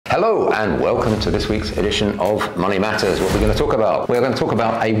Hello and welcome to this week's edition of Money Matters. What we're going to talk about? We're going to talk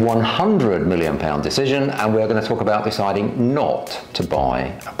about a £100 million decision, and we're going to talk about deciding not to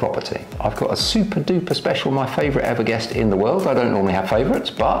buy a property. I've got a super duper special, my favourite ever guest in the world. I don't normally have favourites,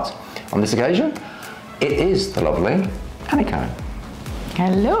 but on this occasion, it is the lovely Aniko.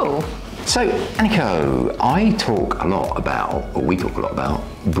 Hello. So, Aniko, we talk a lot about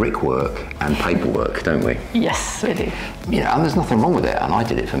brickwork and paperwork, don't we? Yes, we do. Yeah, and there's nothing wrong with it, and I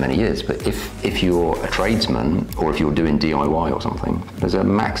did it for many years, but if you're a tradesman or if you're doing DIY or something, there's a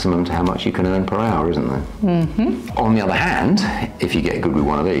maximum to how much you can earn per hour, isn't there? Mm-hmm. On the other hand, if you get good with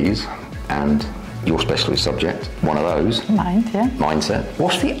one of these, and your specialist subject, one of those, mindset,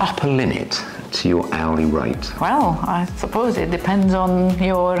 what's the upper limit to your hourly rate? Well, I suppose it depends on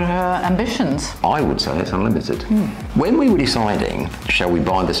your ambitions. I would say it's unlimited. When we were deciding, shall we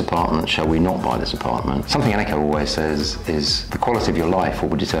buy this apartment, shall we not buy this apartment, something Aniko always says is the quality of your life will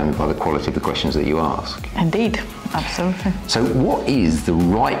be determined by the quality of the questions that you ask. Indeed, absolutely. So what is the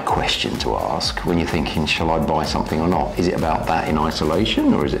right question to ask when you're thinking, shall I buy something or not? Is it about that in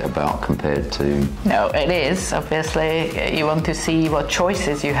isolation, or is it about compared to... No, it is. Obviously, you want to see what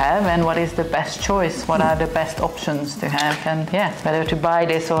choices you have and what is the best choice, what are the best options to have, and whether to buy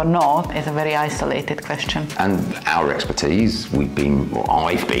this or not is a very isolated question. And our expertise, I've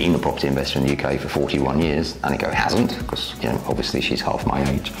been a property investor in the UK for 41 years. Aniko hasn't, because obviously she's half my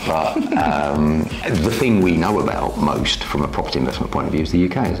age. But the thing we know about most from a property investment point of view is the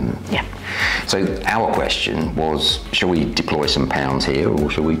UK, isn't it? Yeah. So our question was, shall we deploy some pounds here, or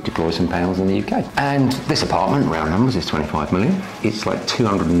shall we deploy some pounds in the UK? And this apartment, round numbers, is 25 million. It's like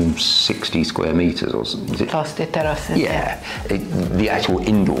 260 square metres, or is it? Plus the terraces. Yeah. The actual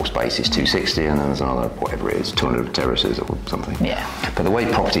indoor space is 260, and then there's another, whatever it is, 200 terraces or something. Yeah. But the way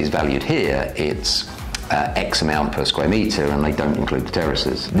property is valued here, it's X amount per square metre, and they don't include the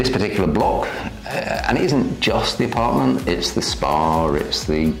terraces. This particular block, and it isn't just the apartment, it's the spa, it's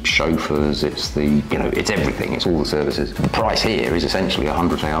the chauffeurs, it's it's everything, it's all the services. The price here is essentially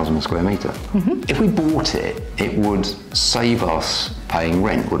 100,000 a square metre. Mm-hmm. If we bought it, it would save us paying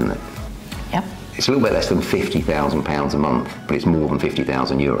rent, wouldn't it? Yep. It's a little bit less than £50,000 a month, but it's more than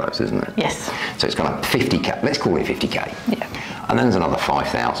 50,000 euros, isn't it? Yes. So it's kind of 50k, let's call it 50k. Yeah. And then there's another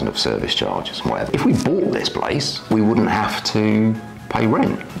 5,000 of service charges and whatever. If we bought this place, we wouldn't have to pay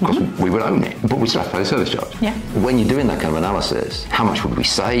rent, because we would own it, but we still have to pay the service charge. Yeah. When you're doing that kind of analysis, how much would we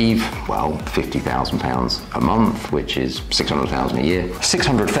save? Well, £50,000 a month, which is 600,000 a year.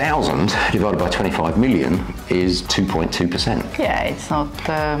 600,000 divided by 25 million is 2.2%. Yeah, it's not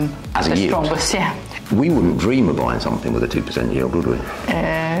as the a yield. strongest, yeah. We wouldn't dream of buying something with a 2% yield, would we?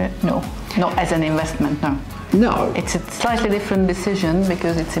 No, not as an investment, no. No. It's a slightly different decision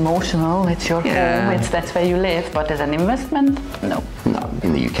because it's emotional, it's your home, that's where you live, but as an investment, no. No.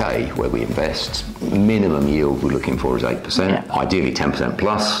 In the UK, where we invest, minimum yield we're looking for is 8%, ideally 10%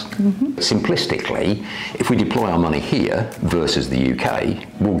 plus. Mm-hmm. Simplistically, if we deploy our money here versus the UK,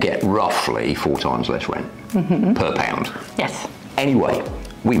 we'll get roughly 4 times less rent per pound. Yes. Anyway,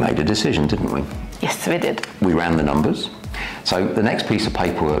 we made a decision, didn't we? Yes, we did. We ran the numbers. So the next piece of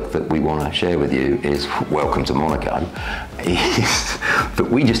paperwork that we want to share with you is, welcome to Monaco, is that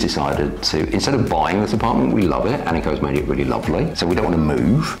we just decided to, instead of buying this apartment, we love it, Aniko's made it really lovely, so we don't want to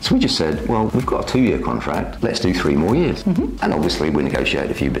move. So we just said, well, we've got a 2-year contract, let's do 3 more years. Mm-hmm. And obviously we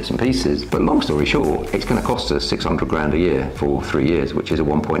negotiated a few bits and pieces, but long story short, it's going to cost us 600 grand a year for 3 years, which is a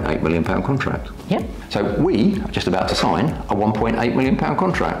 £1.8 million contract. Yep. So we are just about to sign a £1.8 million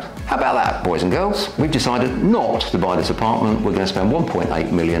contract. How about that, boys and girls? We've decided not to buy this apartment. We're going to spend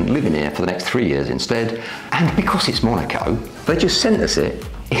 1.8 million living here for the next 3 years instead. And because it's Monaco, they just sent us it.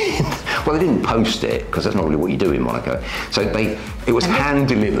 Well, they didn't post it, because that's not really what you do in Monaco. So it was hand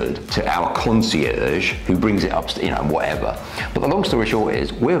delivered to our concierge, who brings it up, whatever. But the long story short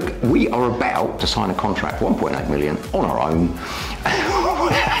is, we are about to sign a contract, 1.8 million, on our own.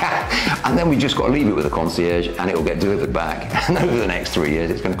 And then we just got to leave it with the concierge, and it will get delivered back. And over the next 3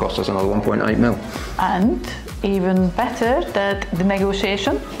 years, it's going to cost us another 1.8 mil. And even better, that the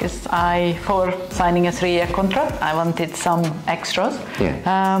negotiation, because for signing a 3-year contract, I wanted some extras. Yeah.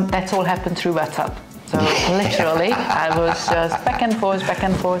 That's all happened through WhatsApp. So literally, I was just back and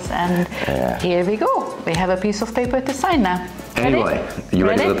forth, and here we go. We have a piece of paper to sign now. Anyway, are you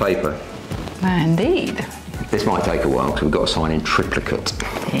ready for the paper? Indeed. This might take a while, because we've got to sign in triplicate.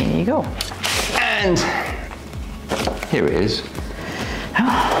 Here you go. And here it is,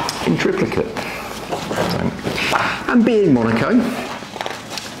 in triplicate. And being Monaco,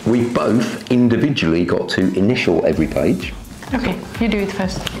 we've both individually got to initial every page. Okay, you do it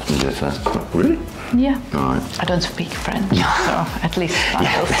first. You do it first. Really? Yeah. Right. I don't speak French, so at least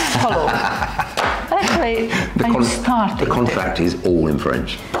I will follow. Actually, I'm starting. The contract is all in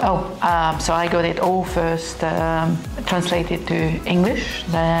French. So I got it all first translated to English,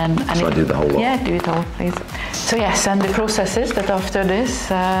 then... So I do the whole lot? Yeah, do it all, please. So yes, and the process is that after this,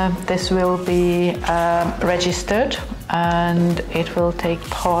 this will be registered, and it will take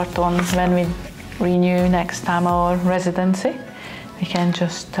part on when we renew next time our residency. We can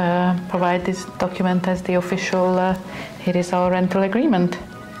just provide this document as the official, here is our rental agreement.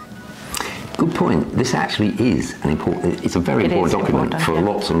 Good point. This actually is an important, it's a very important document for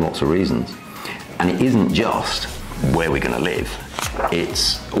lots and lots of reasons. And it isn't just where we're going to live.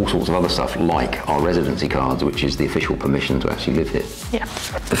 It's all sorts of other stuff like our residency cards, which is the official permission to actually live here. Yeah.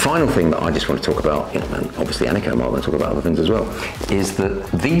 The final thing that I just want to talk about, and obviously Aniko might want to talk about other things as well, is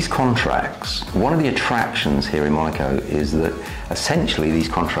that these contracts, one of the attractions here in Monaco is that essentially these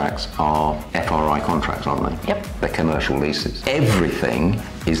contracts are FRI contracts, aren't they? Yep. They're commercial leases. Everything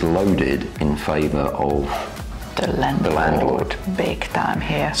is loaded in favour of the landlord. Big time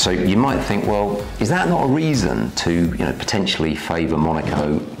here. So you might think, well, is that not a reason to, potentially favour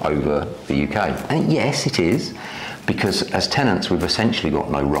Monaco over the UK? And yes, it is, because as tenants, we've essentially got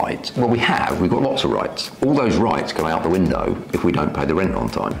no rights. Well, we've got lots of rights. All those rights go out the window if we don't pay the rent on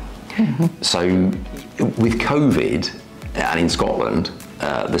time. Mm-hmm. So with COVID, and in Scotland,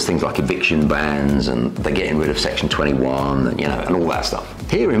 there's things like eviction bans, and they're getting rid of Section 21, and all that stuff.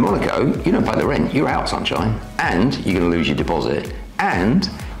 Here in Monaco, you don't pay the rent, you're out, sunshine, and you're going to lose your deposit. And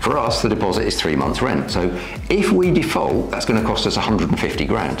for us, the deposit is 3 months' rent. So if we default, that's going to cost us 150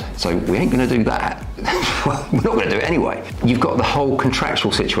 grand. So we ain't going to do that. Well, we're not going to do it anyway. You've got the whole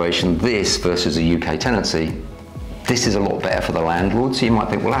contractual situation, this versus a UK tenancy. This is a lot better for the landlord, so you might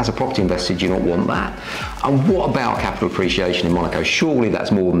think, well, as a property investor, do you not want that? And what about capital appreciation in Monaco? Surely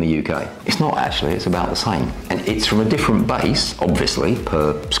that's more than the UK. It's not actually, it's about the same. And it's from a different base, obviously,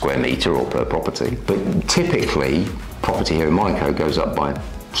 per square metre or per property. But typically, property here in Monaco goes up by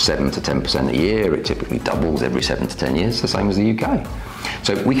 7 to 10% a year. It typically doubles every 7 to 10 years, the same as the UK.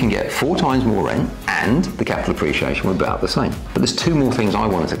 So we can get 4 times more rent, and the capital appreciation will be about the same. But there's 2 more things I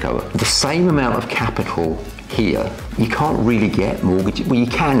wanted to cover. The same amount of capital here, you can't really get mortgages. Well, you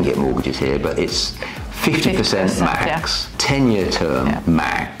can get mortgages here, but it's 50% max, 10-year term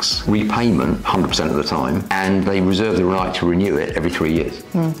max, repayment 100% of the time, and they reserve the right to renew it every 3 years.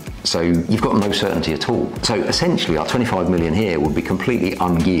 So you've got no certainty at all. So essentially our 25 million here would be completely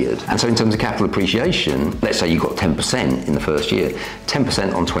ungeared. And so in terms of capital appreciation, let's say you've got 10% in the first year,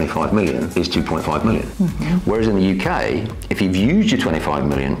 10% on 25 million is 2.5 million. Whereas in the UK, if you've used your 25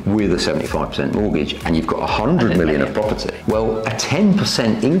 million with a 75% mortgage and you've got 100 million of property, well, a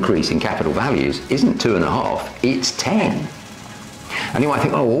 10% increase in capital values isn't 2.5, it's 10. And you might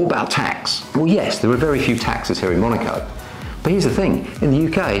think, oh, all about tax. Well, yes, there are very few taxes here in Monaco. But here's the thing, in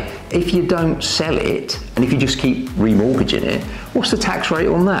the UK, if you don't sell it, and if you just keep remortgaging it, what's the tax rate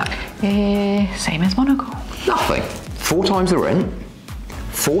on that? Same as Monaco. Nothing. 4 times the rent,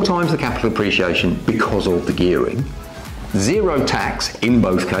 4 times the capital appreciation because of the gearing, 0 tax in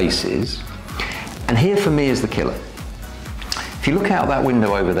both cases, and here for me is the killer. If you look out that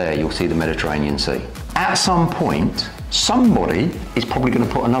window over there, you'll see the Mediterranean Sea. At some point, somebody is probably going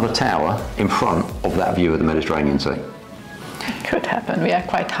to put another tower in front of that view of the Mediterranean Sea. Could happen. We are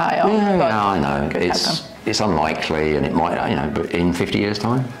quite high on. Yeah, I know. It's unlikely, and it might, but in 50 years'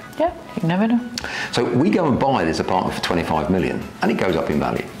 time. Yeah, you never know. So we go and buy this apartment for 25 million, and it goes up in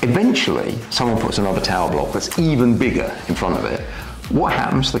value. Eventually, someone puts another tower block that's even bigger in front of it. What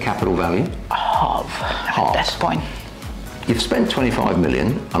happens to the capital value? Half at that point. You've spent 25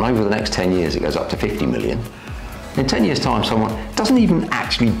 million, and over the next 10 years, it goes up to 50 million. In 10 years' time, someone doesn't even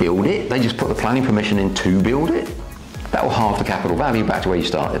actually build it. They just put the planning permission in to build it. That will halve the capital value back to where you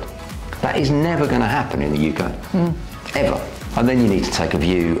started. That is never going to happen in the UK, ever. And then you need to take a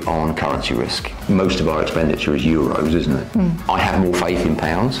view on currency risk. Most of our expenditure is euros, isn't it? I have more faith in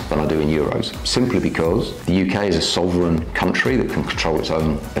pounds than I do in euros, simply because the UK is a sovereign country that can control its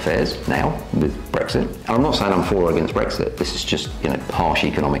own affairs now with Brexit. And I'm not saying I'm for or against Brexit. This is just, harsh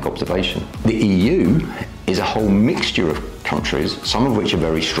economic observation. The EU is a whole mixture of countries, some of which are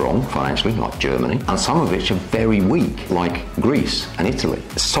very strong financially, like Germany, and some of which are very weak, like Greece and Italy.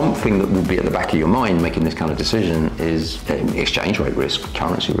 Something that would be at the back of your mind making this kind of decision is exchange rate risk,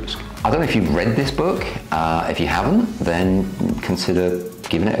 currency risk. I don't know if you've read this book. If you haven't, then consider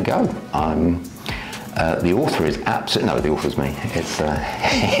giving it a go. The author is absolutely, no, the author's me.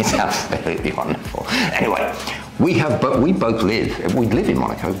 It's absolutely wonderful. Anyway, we both live in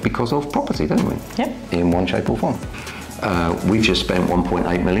Monaco because of property, don't we? Yep. In one shape or form. We've just spent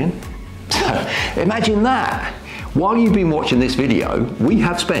 1.8 million. So Imagine that. While you've been watching this video, we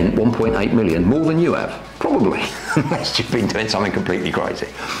have spent 1.8 million, more than you have, probably, unless you've been doing something completely crazy.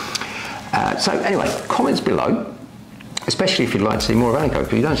 So anyway, comments below, especially if you'd like to see more of Aniko,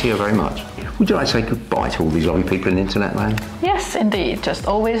 because you don't see her very much. Would you like to say goodbye to all these lovely people in internet land? Yes, indeed. Just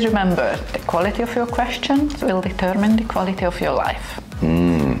always remember, the quality of your questions will determine the quality of your life.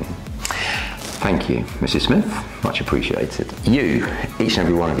 Thank you, Mrs. Smith. Much appreciated. You, each and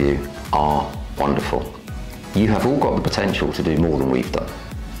every one of you, are wonderful. You have all got the potential to do more than we've done.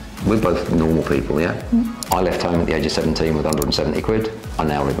 We're both normal people, yeah? I left home at the age of 17 with 170 quid. I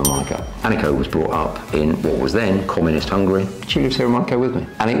now live in Monaco. Aniko was brought up in what was then communist Hungary. She lives here in Monaco with me.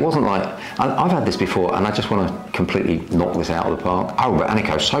 And it wasn't like, I've had this before, and I just want to completely knock this out of the park. Oh, but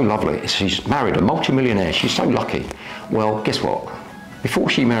Aniko's so lovely. She's married a multimillionaire. She's so lucky. Well, guess what? Before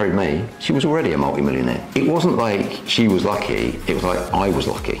she married me, she was already a multimillionaire. It wasn't like she was lucky, it was like I was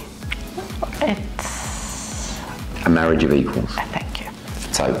lucky. It's a marriage of equals. Thank you.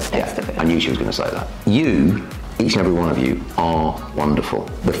 So, yeah, I knew she was going to say that. You, each and every one of you, are wonderful.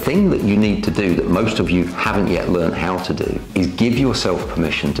 The thing that you need to do that most of you haven't yet learned how to do is give yourself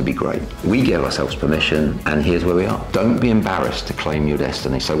permission to be great. We give ourselves permission, and here's where we are. Don't be embarrassed to claim your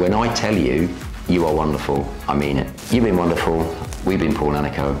destiny. So when I tell you, you are wonderful, I mean it. You've been wonderful. We've been Paul and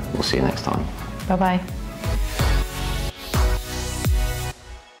Aniko. We'll see you next time. Bye-bye.